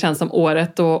 2020 känns som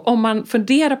året. Och om man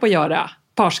funderar på att göra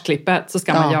parsklippet så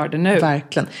ska man göra det nu.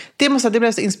 Verkligen. Det blev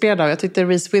jag så inspirerad av. Jag tyckte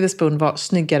Reese Witherspoon var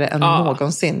snyggare än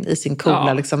någonsin i sin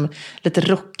coola, liksom, lite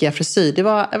rockiga frisyr. Det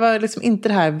var liksom inte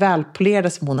det här välpolerade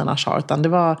som hon annars har. Utan det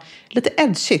var lite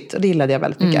edgigt och det gillade jag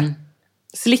väldigt mycket.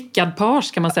 Slickad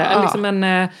page kan man säga. Liksom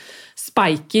en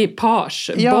spiky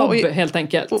page. Bob helt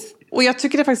enkelt. Och jag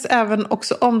tycker det faktiskt även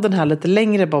också om den här lite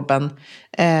längre bobben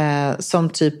som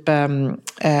typ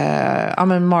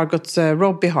Margot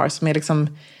Robbie har som är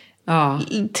liksom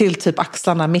till typ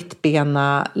axlarna,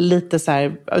 mittbena, lite så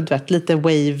här, du vet, lite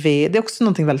wavy. Det är också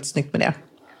någonting väldigt snyggt med det.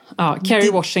 Ja,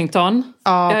 Kerry Washington.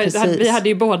 Ja, precis. Vi hade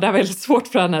ju båda väldigt svårt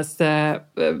för hennes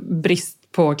brist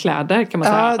på kläder kan man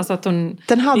säga. Alltså att hon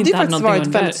den hade inte ju faktiskt varit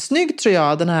under. väldigt snygg tror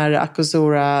jag, den här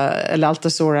Akuzura eller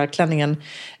Altazura klänningen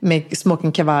med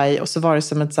smoking kavaj och så var det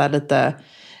som ett så här lite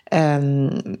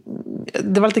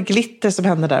det var lite glitter som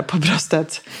hände där på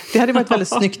bröstet. Det hade varit väldigt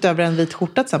snyggt över en vit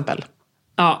skjorta till exempel.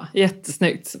 Ja,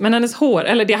 jättesnyggt. Men hennes hår,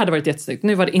 eller det hade varit jättesnyggt.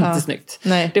 Nu var det inte snyggt.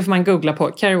 Nej. Det får man googla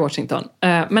på, Kerry Washington.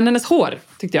 Men hennes hår,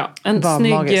 tyckte jag. En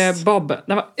snygg magiskt. Bob.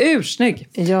 Den var ursnygg.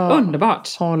 Ja,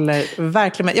 underbart. Håller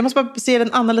verkligen med. Jag måste bara se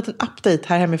en annan liten update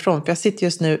här hemifrån. För jag sitter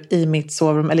just nu i mitt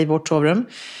sovrum, eller i vårt sovrum.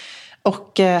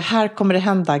 Och här kommer det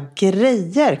hända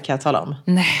grejer kan jag tala om.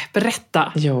 Nej,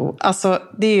 berätta. Jo, alltså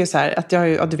det är ju så här att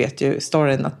du vet ju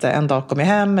storyn att en dag kom jag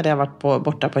hem, jag har varit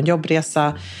borta på en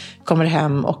jobbresa, kommer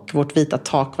hem och vårt vita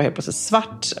tak var helt plötsligt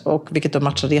svart och vilket då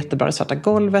matchade jättebra det svarta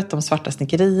golvet, de svarta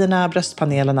snickerierna,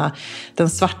 bröstpanelerna, den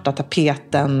svarta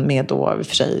tapeten med då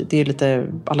för sig, det är ju lite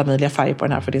alla möjliga färger på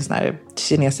den här för det är en sån här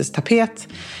kinesisk tapet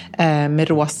med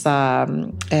rosa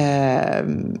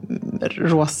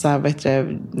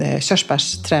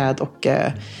körsbärsträd och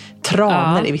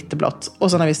traner i vitt och blått.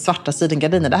 Och så har vi svarta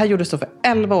sidengardiner. Det här gjordes då för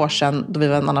 11 år sedan då vi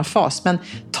var i en annan fas. Men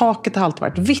taket har alltid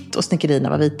varit vitt och snickerierna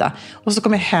var vita. Och så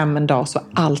kom jag hem en dag och så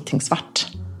var allting svart.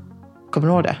 Kommer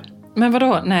du ihåg det? Men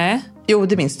vadå? Nej. Jo,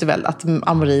 det minns du väl att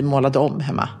Amori målade om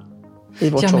hemma i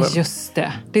vårt sovrum. Ja, men just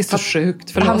det. Det är så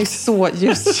sjukt. Förlåt. Han är så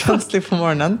ljuskänslig på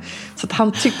morgonen. Så att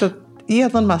han tyckte att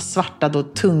genom de här svarta då,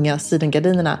 tunga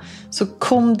sidengardinerna så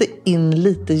kom det in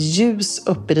lite ljus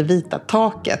upp i det vita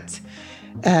taket.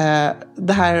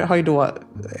 Det här har ju då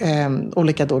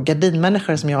olika då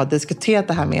gardinmänniskor som jag har diskuterat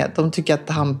det här med. De tycker att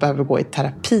han behöver gå i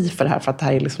terapi för det här för att det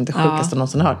här är liksom det sjukaste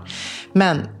någonsin hört.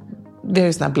 Men vi har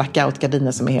ju såna här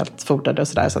blackout-gardiner som är helt fotade och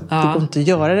sådär så att det går inte att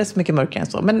göra det så mycket mörkare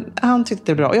än så. Men han tyckte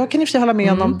det är bra. Och jag kan i och för sig hålla med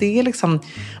honom. Det är liksom,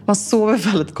 man sover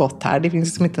väldigt gott här. Det finns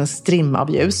liksom inte en strimma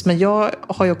av ljus. Men jag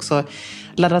har ju också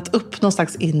laddat upp någon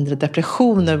slags inre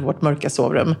depression över vårt mörka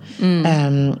sovrum.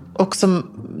 Och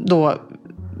som då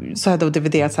så har jag då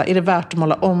dividerat så här, är det värt att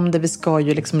måla om det? Vi ska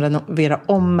ju liksom renovera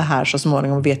om här så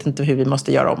småningom och vet inte hur vi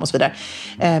måste göra om och så vidare.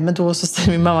 Men då så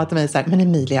säger min mamma till mig så här, men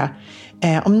Emilia,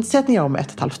 om ni säger att ni gör om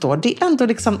 1,5 år, det är ändå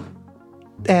liksom,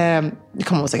 det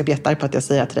kommer hon säkert bli jättearg på att jag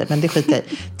säger till dig, men det skiter i.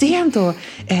 Det är ändå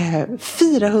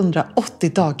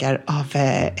 480 dagar av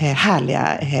härliga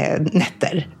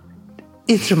nätter.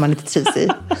 Det tror man inte trivs i.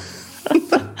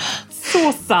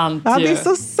 Så sant ju. Ja, det är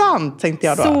så sant, tänkte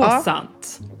jag då. Så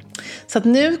sant. Så att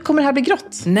nu kommer det här bli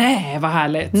grått. Nej, vad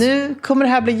härligt. Nu kommer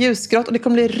det här bli ljusgrått och det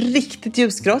kommer bli riktigt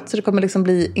ljusgrått. Så det kommer liksom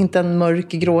bli inte en mörk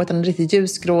grå utan en riktigt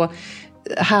ljusgrå.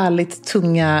 härligt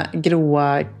tunga,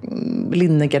 gråa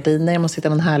linnegardiner. Jag måste hitta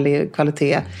någon härlig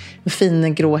kvalitet. En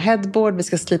fin grå headboard. Vi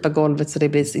ska slipa golvet så det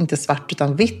blir inte svart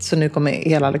utan vitt. Så nu kommer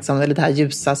hela liksom, det här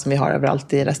ljusa som vi har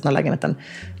överallt i resten av lägenheten.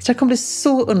 Så det kommer bli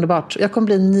så underbart. Jag kommer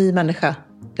bli en ny människa.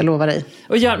 Jag lovar dig.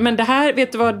 Och men det här,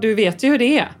 vet du vad, du vet ju hur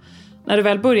det är. När du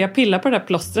väl börjar pilla på det där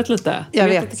plåstret lite. Jag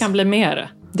vet att det kan bli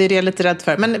mer. Det är det jag är lite rädd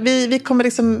för. Men vi kommer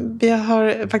liksom, vi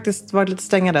har faktiskt varit lite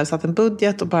stränga där och satt en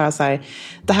budget och bara så här,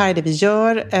 det här är det vi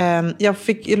gör. Jag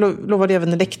lovade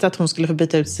även Elektra att hon skulle få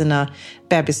byta ut sina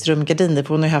bebisrumgardiner, för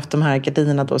hon har ju haft de här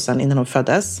gardinerna då sedan innan hon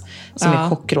föddes, som är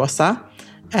chockrosa.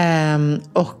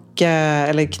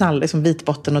 Eller liksom vit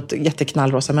botten och ett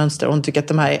jätteknallrosa mönster. Och hon tycker att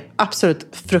de här är absolut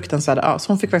fruktansvärda. Ja,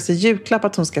 så hon fick faktiskt i julklapp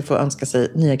att hon ska få önska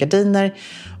sig nya gardiner.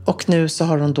 Och nu så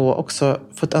har hon då också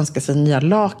fått önska sig nya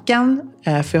lakan.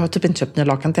 För jag har typ inte köpt nya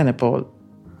lakan till henne på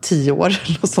 10 år.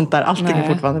 Eller sånt där. Allting är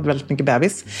fortfarande väldigt mycket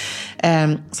bebis.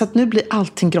 Så att nu blir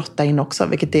allting grått där inne också.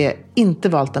 Vilket är inte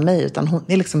valt av mig. Utan hon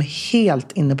är liksom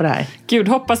helt inne på det här. Gud,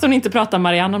 hoppas hon inte pratar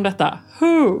Marianne om detta.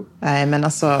 Nej, men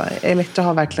alltså Elektra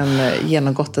har verkligen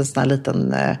genomgått en sån här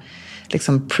liten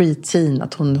liksom pre-teen.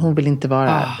 Att hon vill inte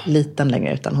vara liten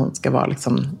längre. Utan hon ska vara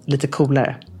liksom lite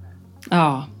coolare.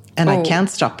 Ja. And I can't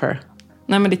stop her.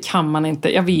 Nej, men det kan man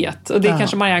inte, jag vet. Och det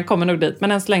kanske Marianne kommer nog dit.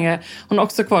 Men än så länge, hon har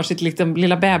också kvar sitt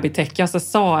lilla babytäcke. Alltså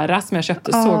Sara som jag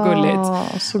köpte, så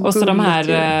gulligt. Så och,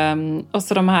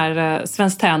 så de här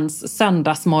Svenskt Tenns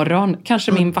söndagsmorgon.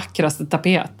 Kanske min vackraste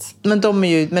tapet. Men de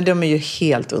är ju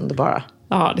helt underbara.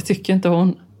 Ja, det tycker inte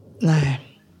hon.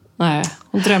 Nej,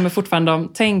 hon drömmer fortfarande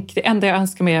om, tänk, det enda jag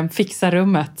önskar mig är en fixa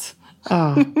rummet.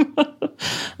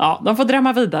 Ja, de får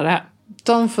drömma vidare.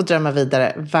 De får drömma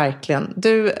vidare, verkligen.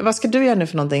 Du, vad ska du göra nu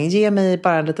för någonting? Ge mig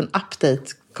bara en liten update.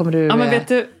 Kommer du, vet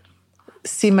du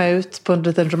simma ut på en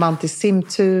liten romantisk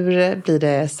simtur? Blir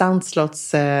det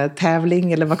Sandslots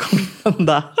tävling eller vad kommer att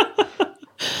hända?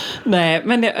 Nej,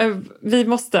 men jag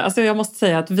måste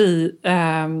säga att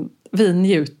vi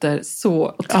njuter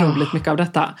så otroligt mycket av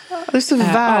detta. Det är så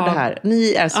värd det här.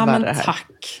 Ni är så värd det här.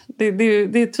 Tack.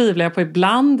 Det tvivlar jag på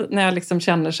ibland när jag liksom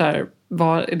känner så här,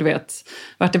 vart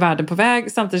är världen på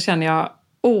väg? Samtidigt känner jag,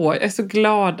 jag är så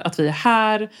glad att vi är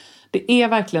här. Det är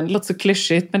verkligen, det låter så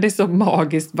klyschigt, men det är så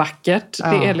magiskt vackert.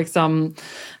 Ja. Det är liksom,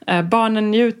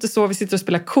 barnen njuter så, vi sitter och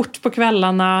spelar kort på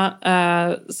kvällarna.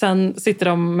 Sen sitter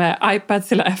de med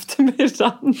iPads hela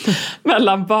eftermiddagen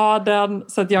mellan baden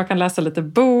så att jag kan läsa lite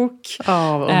bok.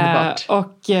 Underbart.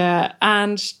 Och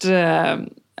Ernst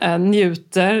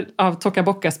njuter av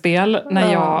Toka-Boka-spel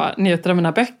när jag njuter av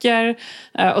mina böcker.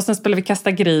 Och sen spelar vi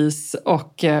kasta gris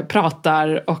och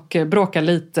pratar och bråkar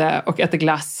lite och äter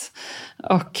glass.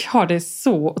 Och har det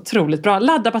så otroligt bra.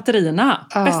 Ladda batterierna.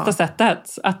 Bästa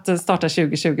sättet att starta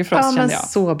 2020 för oss, känner jag.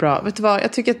 Så bra. Vet du vad?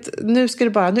 Jag tycker att nu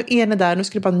är ni där. Nu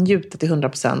ska du bara njuta till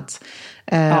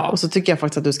 100%. Och så tycker jag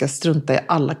faktiskt att du ska strunta i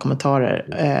alla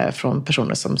kommentarer från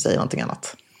personer som säger någonting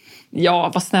annat.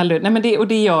 Ja, vad snäll du. Nej, men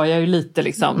det gör jag ju lite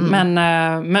liksom.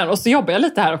 Men och så jobbar jag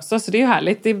lite här också, så det är ju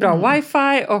härligt. Det är bra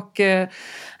wifi och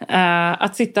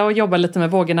att sitta och jobba lite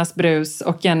med vågornas brus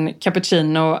och en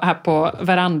cappuccino här på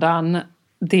verandan,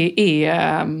 det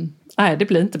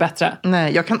blir inte bättre.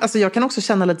 Nej, jag kan också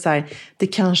känna lite så här, det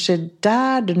kanske är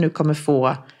där du nu kommer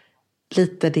få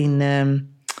lite din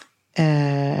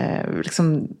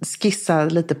liksom skissa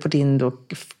lite på din då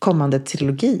kommande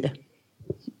trilogi.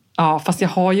 Ja, fast jag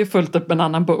har ju fullt upp en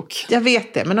annan bok. Jag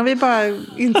vet det, men om vi bara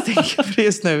inte tänker på det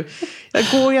just nu. Jag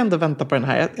går ju ändå och väntar på den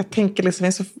här. Jag tänker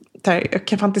liksom, jag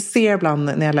kan fantisera ibland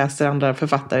när jag läser andra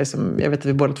författare som jag vet att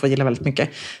vi båda två gillar väldigt mycket.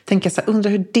 Tänker så här,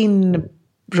 undrar hur din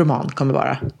roman kommer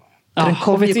vara. Ja, den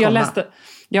kommer ju komma.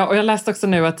 Jag läste också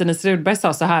nu att Denise Rudberg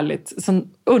sa så härligt, sån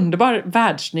underbar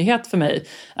världsnyhet för mig,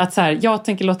 att så här, jag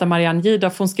tänker låta Marianne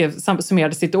Gidoff, hon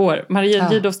summerade sitt år,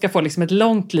 Marianne Gidoff ska få liksom ett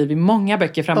långt liv i många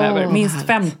böcker framöver, minst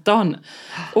 15.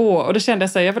 Och då kände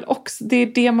jag så här, jag vill också, det är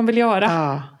det man vill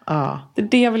göra. Det är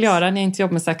det jag vill göra när jag inte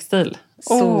jobbar med sexstil.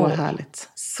 Så härligt.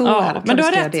 Så härligt. Men du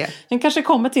har rätt. Den kanske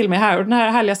kommer till mig här. Och den här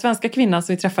härliga svenska kvinnan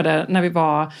som vi träffade när vi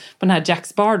var på den här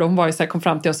Jack's Bar då, hon var ju så här, kom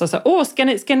fram till oss och sa,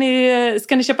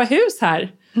 ska ni köpa hus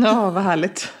här? Ja, vad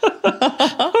härligt.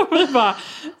 Och vi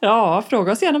bara,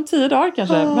 fråga oss igen om 10 dagar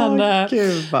kanske.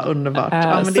 Gud, vad underbart.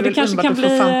 Men det är väl kanske kan bli...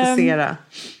 få fantisera.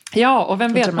 Ja, och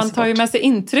vem vet, man tar ju med sig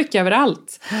intryck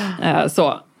överallt.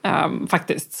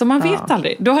 Faktiskt. Så man vet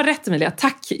aldrig. Du har rätt, Emilia.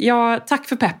 Tack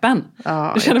för peppen.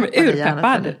 Jag känner mig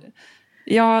urpeppad.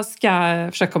 Jag ska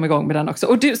försöka komma igång med den också.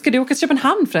 Och ska du åka till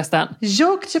Köpenhamn förresten?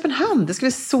 Jag åker till Köpenhamn. Det ska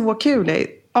bli så kul. Jag är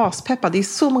aspeppad. Det är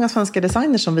så många svenska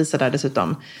designers som visar där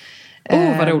dessutom.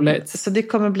 Vad roligt. Så det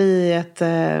kommer bli ett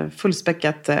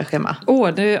fullspäckat schema.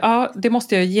 Det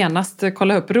måste jag genast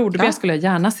kolla upp. Rodebjer skulle jag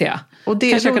gärna se. Och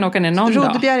kanske jag kan åka ner någon dag.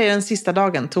 Rodebjer är den sista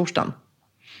dagen, torsdagen.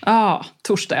 Ja,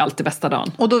 torsdag är alltid bästa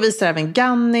dagen. Och då visar även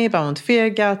Ganni, Baum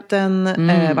Fiergarten,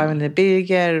 Baum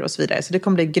Birger och så vidare. Så det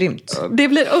kommer bli grymt. Det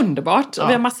blir underbart. Vi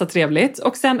har massa trevligt.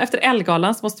 Och sen efter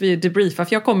Ellegalan så måste vi ju debriefa.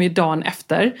 För jag kommer ju dagen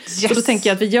efter. Yes. Så då tänker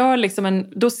jag att vi gör liksom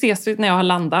då ses vi när jag har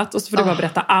landat. Och så får du bara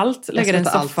berätta allt. Lägger en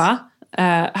soffa.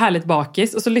 Härligt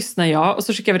bakis. Och så lyssnar jag. Och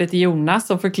så skickar vi det till Jonas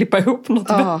som får klippa ihop något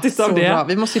vettigt av det. Bra.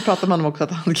 Vi måste ju prata med honom också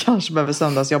att han kanske behöver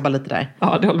söndagsjobba lite där.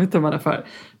 Ja, det håller vi tummarna för.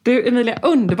 Du Emilia,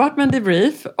 underbart med en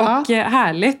debrief. Och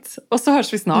härligt. Och så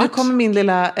hörs vi snart. Nu kommer min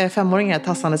lilla 5-åring här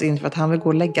tassandes in för att han vill gå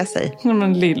och lägga sig.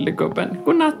 Men lille gubben.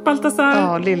 Godnatt Baltasar.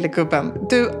 Ja, lille gubben.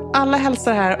 Du, alla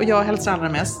hälsar här och jag hälsar allra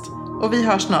mest. Och vi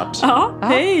hörs snart. Ja,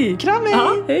 hej. Kram, hej.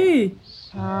 Ja, hej.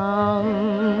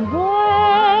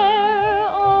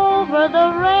 Over the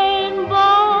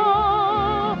rainbow,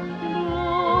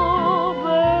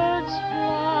 bluebirds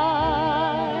fly.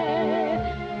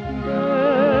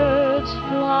 Birds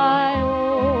fly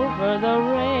over the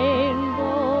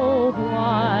rainbow.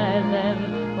 Why then,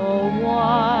 oh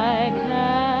why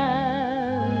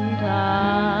can't I?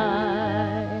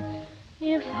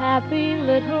 If happy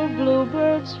little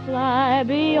bluebirds fly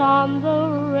beyond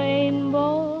the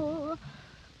rainbow,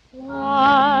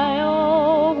 why,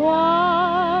 oh,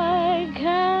 why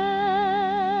can't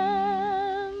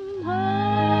I?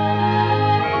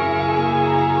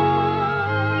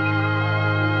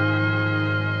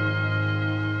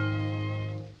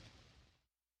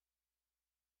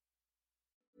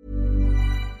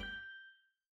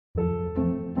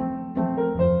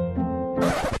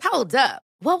 Hold up.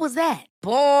 What was that?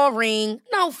 Boring.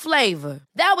 No flavor.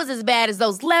 That was as bad as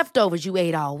those leftovers you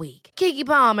ate all week. Keke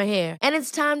Palmer here, and it's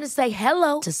time to say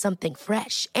hello to something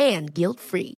fresh and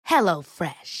guilt-free. Hello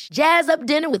Fresh. Jazz up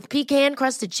dinner with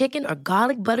pecan-crusted chicken or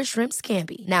garlic butter shrimp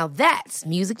scampi. Now that's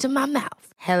music to my mouth.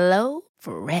 Hello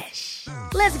Fresh.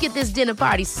 Let's get this dinner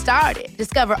party started.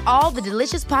 Discover all the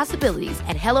delicious possibilities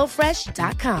at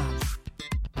hellofresh.com.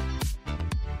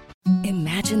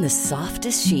 Imagine the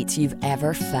softest sheets you've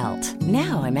ever felt.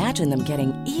 Now imagine them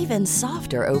getting even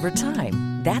softer over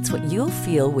time. That's what you'll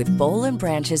feel with Boll &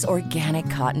 Branch's organic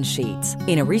cotton sheets.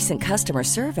 In a recent customer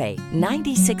survey,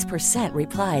 96%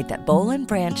 replied that Boll &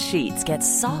 Branch sheets get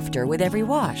softer with every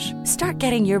wash. Start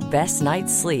getting your best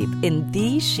night's sleep in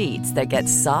these sheets that get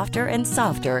softer and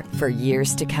softer for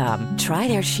years to come. Try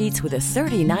their sheets with a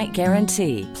 30-night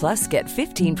guarantee. Plus, get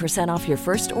 15% off your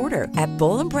first order at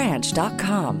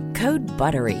bollandbranch.com. Code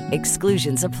BUTTERY.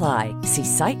 Exclusions apply. See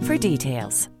site for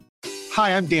details.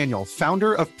 Hi, I'm Daniel,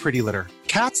 founder of Pretty Litter.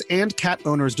 Cats and cat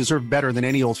owners deserve better than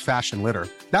any old-fashioned litter.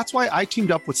 That's why I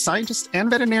teamed up with scientists and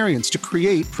veterinarians to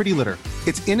create Pretty Litter.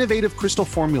 Its innovative crystal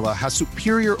formula has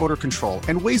superior odor control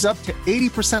and weighs up to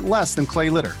 80% less than clay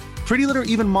litter. Pretty Litter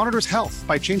even monitors health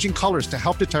by changing colors to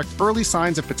help detect early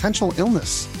signs of potential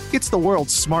illness. It's the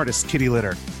world's smartest kitty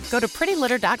litter. Go to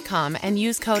prettylitter.com and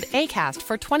use code ACAST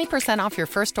for 20% off your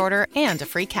first order and a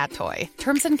free cat toy.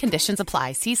 Terms and conditions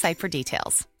apply. See site for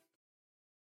details.